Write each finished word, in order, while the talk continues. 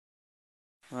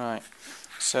Right,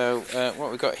 so what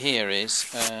we've got here is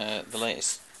the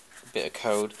latest bit of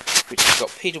code, which has got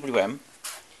PWM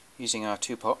using our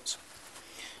 2 pots,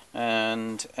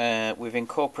 and we've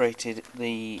incorporated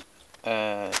the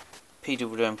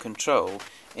PWM control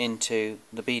into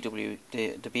the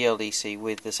BLDC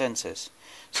with the sensors.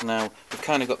 So now we've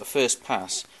kind of got the first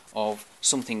pass of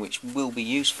something which will be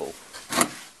useful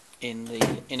in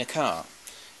a car.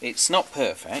 It's not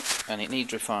perfect and it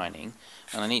needs refining,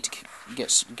 and I need to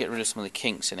get rid of some of the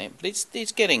kinks in it, but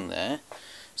it's getting there.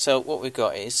 So what we've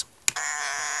got is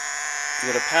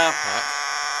we've got a power pack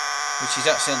which is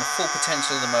actually on the full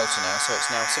potential of the motor now, so it's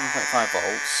now 7.5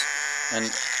 volts, and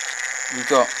we've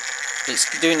got it's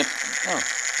doing a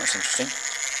that's interesting.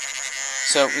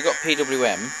 So we've got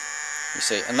PWM, you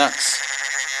see, and that's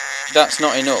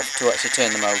not enough to actually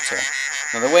turn the motor.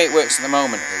 Now the way it works at the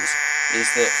moment is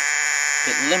that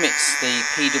it limits the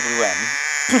PWM,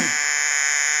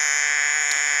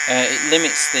 it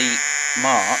limits the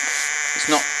mark. It's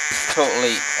not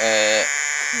totally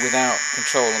without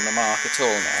control on the mark at all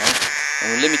now,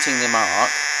 and we're limiting the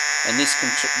mark, and this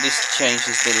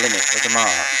changes the limit of the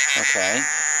mark. Okay,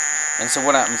 and so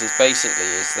what happens is basically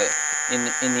that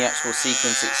in the actual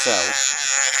sequence itself,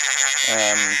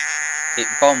 it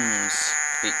bombs,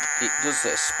 it does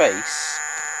a space,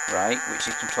 right, which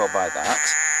is controlled by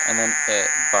that, and then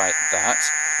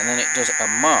and then it does a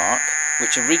mark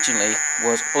which originally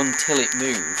was until it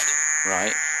moved,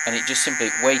 right, and it just simply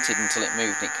waited until it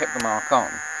moved and it kept the mark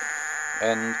on,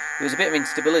 and there was a bit of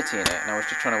instability in it, and I was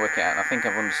just trying to work it out, and I think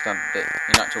I've understood that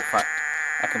in actual fact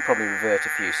I can probably revert a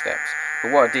few steps.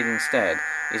 But what I did instead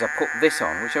is I put this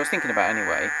on, which I was thinking about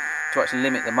anyway, to actually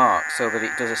limit the mark so that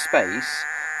it does a space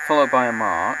followed by a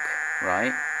mark,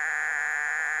 right,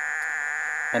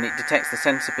 and it detects the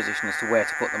sensor position as to where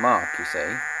to put the mark, you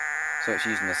see, so it's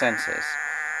using the sensors.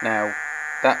 Now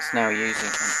that's now using,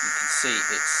 and you can see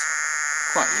it's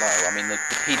quite low. I mean the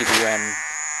PWM,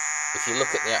 if you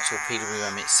look at the actual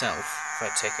PWM itself, if I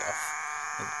take it off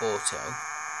of auto,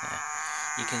 there,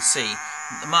 you can see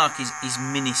the mark is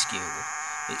minuscule.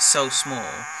 It's so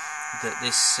small that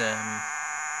this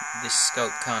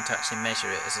scope can't actually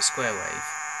measure it as a square wave,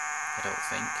 I don't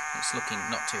think. It's looking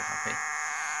not too happy.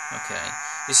 Okay,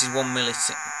 this is 1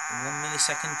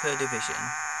 millisecond per division,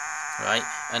 right,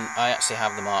 and I actually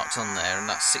have the marks on there, and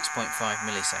that's 6.5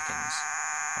 milliseconds.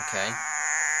 Okay,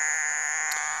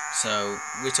 so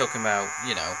we're talking about,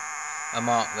 you know, a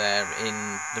mark there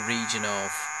in the region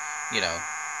of, you know,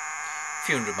 a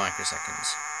few hundred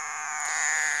microseconds,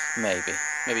 maybe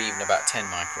even about 10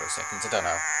 microseconds, I don't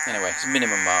know. Anyway, it's a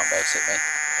minimum mark basically,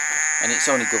 and it's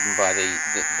only governed by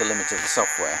the limit of the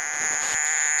software.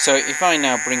 So if I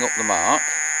now bring up the mark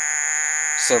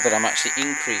so that I'm actually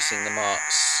increasing the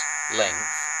mark's length,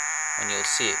 and you'll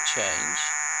see it change.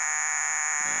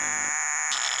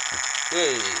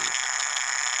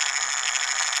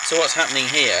 So what's happening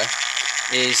here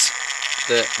is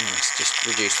that, let's just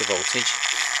reduce the voltage.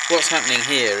 What's happening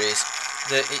here is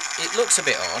that it looks a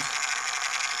bit odd,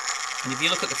 and if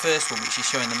you look at the first one, which is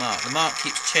showing the mark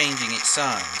keeps changing its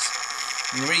size,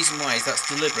 and the reason why is that's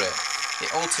deliberate. It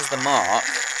alters the mark,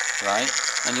 right,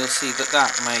 and you'll see that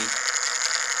may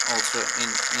alter it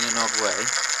in an odd way.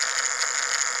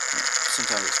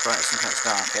 Sometimes it's brighter, sometimes it's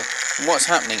darker. And what's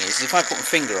happening is, if I put my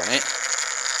finger on it,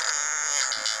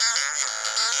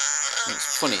 it's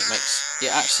funny, it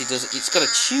actually does, it's got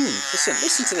a tune.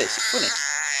 Listen to this, it's funny.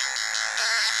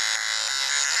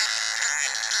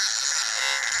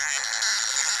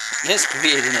 It's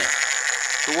weird, isn't it?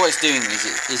 But what it's doing is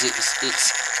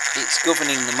it's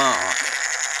governing the mark,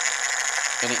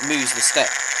 and it moves the step.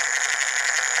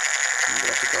 I'm going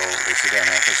to have to go over this again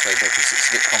obviously because it's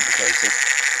a bit complicated.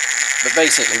 But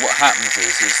basically what happens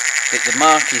is that the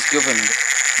mark is governed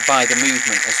by the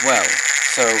movement as well.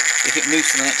 So if it moves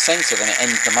to the next sensor, then it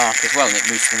ends the mark as well, and it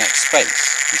moves to the next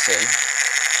space, you see.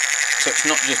 So it's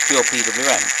not just pure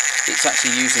PWM, it's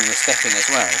actually using the stepping as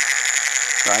well.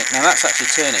 Right, now that's actually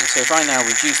turning, so if I now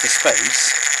reduce the space,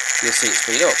 you'll see it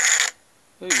speed up.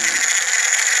 Ooh.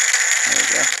 There we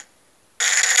go.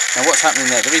 Now what's happening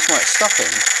there, the reason why it's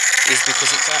stopping is because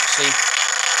it's actually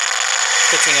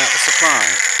cutting out the supply.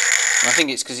 And I think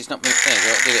it's because it's not moving. There you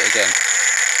go, it did it again.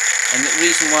 And the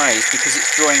reason why is because it's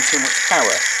drawing too much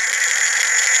power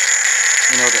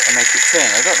in order to make it turn.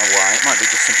 I don't know why, it might be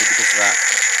just simply because of that.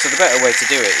 So the better way to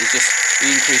do it is just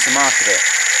increase the mark a bit.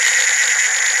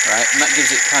 Right, and that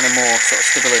gives it kind of more sort of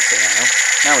stability now.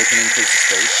 Now we can increase the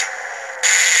speed.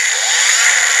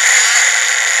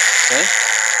 See?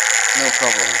 No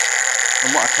problem.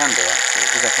 And what I can do actually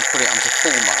is I can put it onto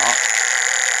full mark.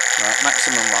 Right,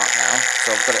 maximum mark now.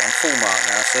 So I've got it on full mark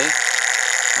now, see?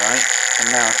 Right, And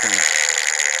now I can,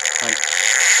 like,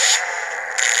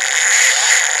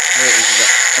 what it is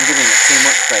that I'm giving it too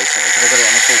much basically because I've got it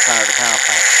on the full power of the power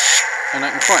pack. And I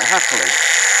can quite happily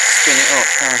spin it up,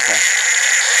 can't I?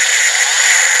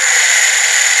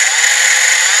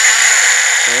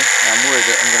 See? Now I'm worried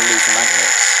that I'm going to lose the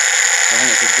magnets. I think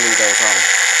I should glue those on.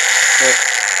 But,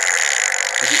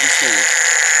 as you can see,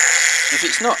 if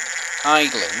it's not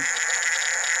idling,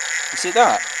 you see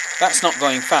that? That's not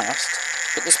going fast,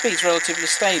 but the speed's relatively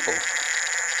stable.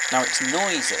 Now it's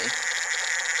noisy,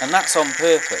 and that's on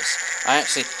purpose. I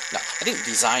didn't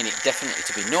design it definitely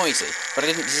to be noisy, but I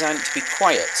didn't design it to be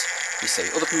quiet, you see.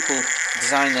 Other people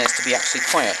design theirs to be actually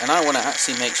quiet, and I want to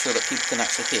actually make sure that people can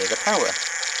actually hear the power,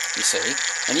 you see.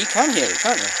 And you can hear it,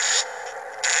 can't you?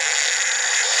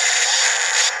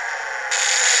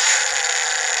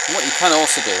 And what you can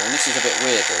also do, and this is a bit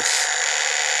weird this,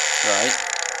 right,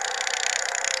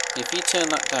 if you turn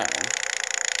that down,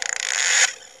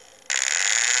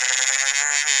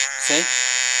 see?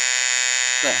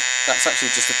 There, that's actually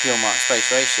just a pure mark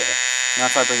space ratio. Now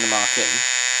if I bring the mark in,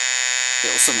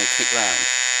 it'll suddenly kick round.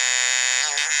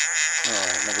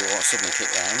 Alright, maybe it won't suddenly kick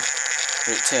round,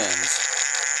 but it turns,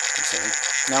 you see.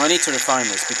 Now I need to refine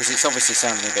this because it's obviously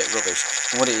sounding a bit rubbish,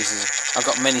 and what it is I've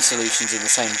got many solutions in the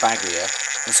same bag here,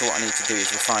 and so what I need to do is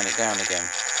refine it down again.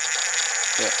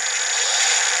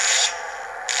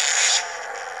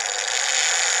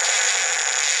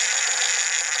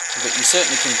 But you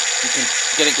certainly can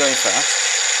get it going fast.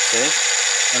 See?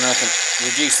 And then I can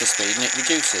reduce the speed and it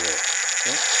reduces it.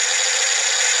 See?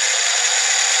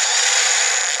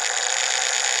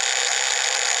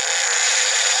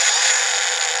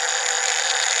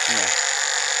 Yeah.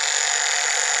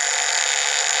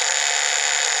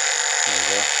 There we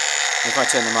go. If I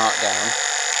turn the mark down,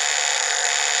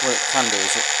 what it can do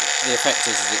is, the effect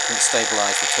is it can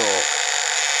stabilise the torque.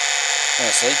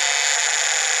 There, see?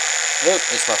 Oh,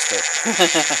 it's lost it.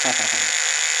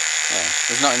 Yeah,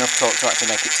 there's not enough torque to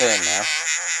actually make it turn now.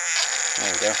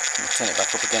 There we go. I'll turn it back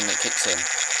up again and it kicks in.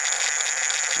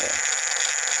 Yeah.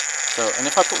 So, and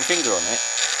if I put my finger on it,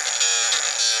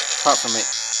 apart from it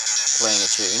playing a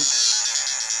tune,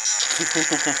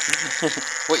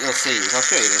 what you'll see is, I'll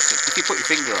show you this, if you put your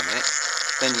finger on it,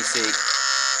 then you see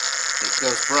it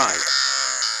goes bright.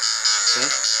 See?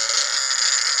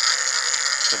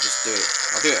 I'll just do it.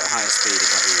 I'll do it at higher speed if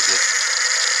that's easier.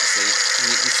 You see? And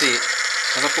you can see it,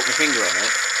 as I put my finger on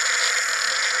it,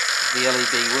 the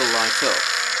LED will light up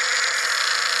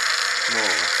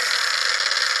more.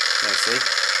 There, see?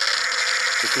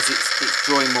 Because it's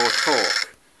drawing more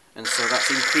torque, and so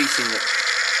that's increasing the.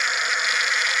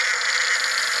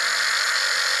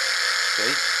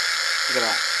 See? Look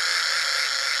at that.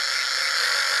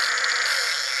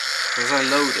 So as I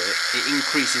load it, it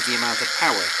increases the amount of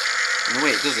power. And the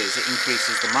way it does it is it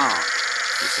increases the mark,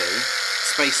 you see.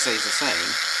 Space stays the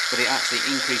same, but it actually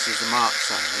increases the mark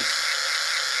size.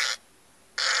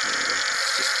 There we go.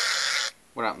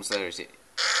 What happens there is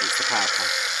it's the power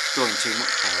pack drawing too much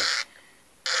power.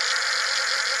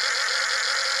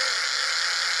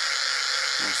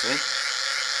 You see?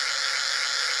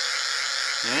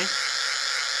 Yeah?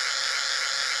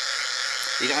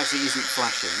 It actually isn't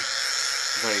flashing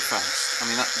very fast. I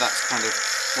mean that's kind of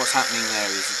what's happening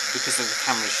there is because of the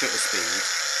camera's shutter speed,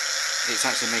 it's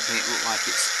actually making it look like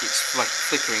it's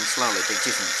flickering slowly, but it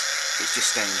isn't. It's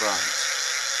just staying bright.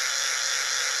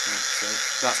 See?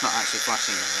 That's not actually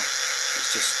flashing now.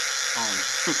 It's just on.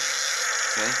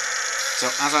 See? So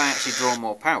as I actually draw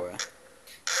more power,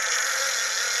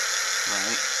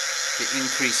 right, it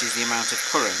increases the amount of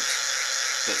current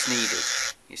that's needed.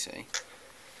 You see?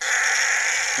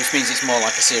 Which means it's more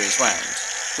like a series wound,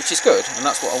 which is good, and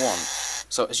that's what I want.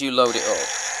 So as you load it up,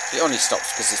 it only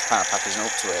stops because this power pack isn't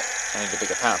up to it. I need a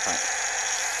bigger power pack.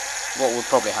 What would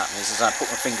probably happen is, as I put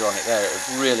my finger on it there, it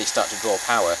would really start to draw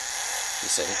power, you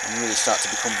see, and really start to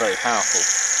become very powerful.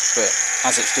 But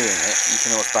as it's doing it, you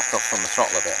can always back off from the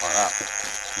throttle a bit like that,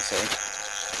 you see.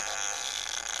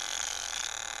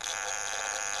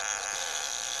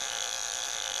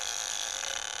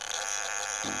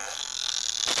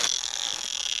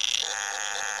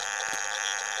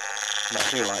 But I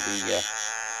do like the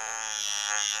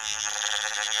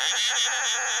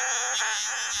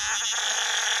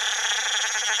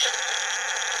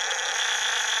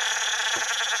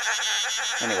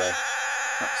anyway,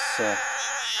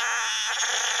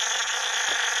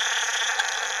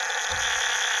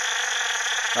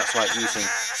 that's like using,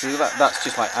 see that's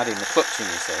just like adding the clutch in,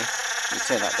 you see. You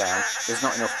turn that down, there's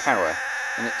not enough power,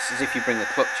 and it's as if you bring the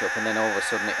clutch up and then all of a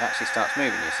sudden it actually starts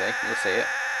moving, you see. You'll see it.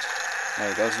 There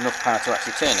you go, there's enough power to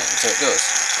actually turn it, and so it does.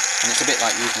 And it's a bit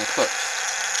like using a clutch.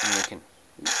 And you can,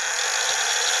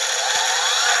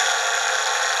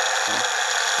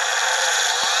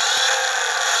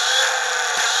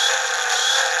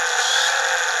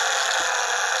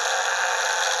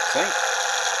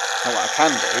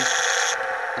 can do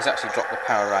is actually drop the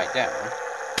power right down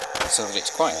so that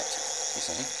it's quiet, you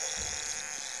see.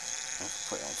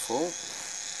 Put it on full.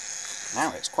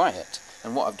 Now it's quiet.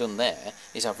 And what I've done there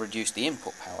is I've reduced the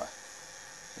input power,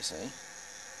 you see.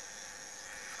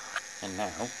 And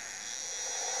now,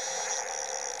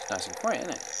 it's nice and quiet,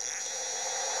 isn't it?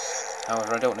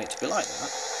 However, I don't want it to be like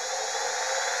that.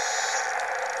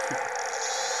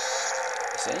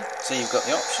 You see? So you've got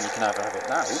the option, you can either have it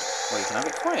loud, or you can have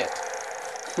it quiet.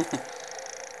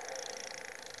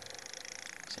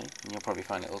 See? And you'll probably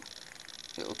find it'll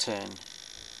turn.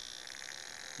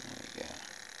 There we go.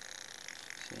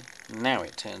 See? Now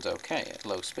it turns okay at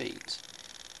low speeds.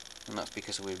 And that's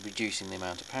because we're reducing the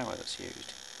amount of power that's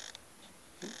used.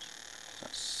 Oops.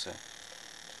 That's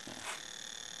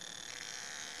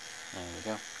there we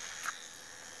go.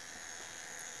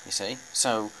 You see?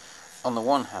 So, on the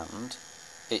one hand,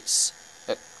 it's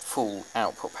at full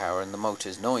output power and the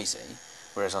motor's noisy,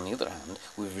 whereas on the other hand,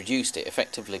 we've reduced it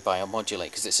effectively by a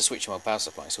modulate, because it's a switch mode power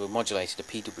supply, so we've modulated a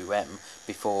PWM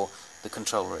before the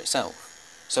controller itself.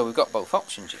 So we've got both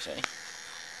options, you see.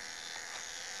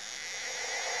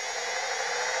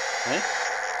 Okay?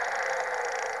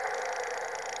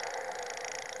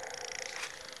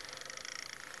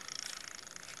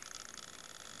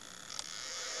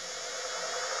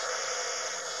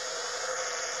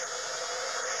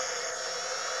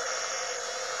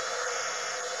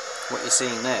 What you're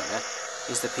seeing there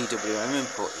is the PWM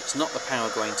input. It's not the power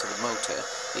going to the motor,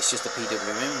 it's just the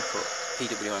PWM input.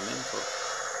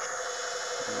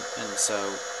 And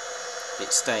so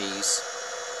it stays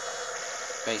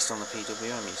based on the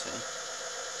PWM, you see.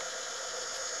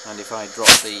 And if I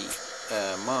drop the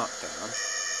mark down,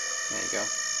 there you go.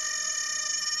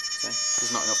 See?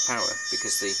 There's not enough power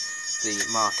because the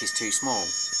mark is too small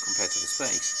compared to the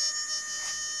space.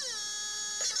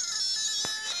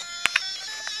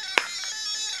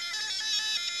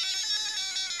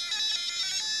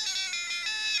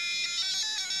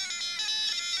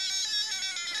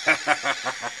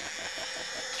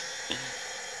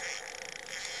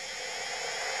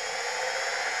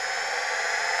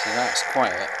 So that's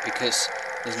quiet because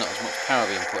there's not as much power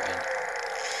being put in.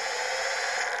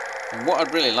 And what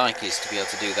I'd really like is to be able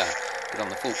to do that, but on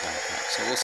the full power pack. So we'll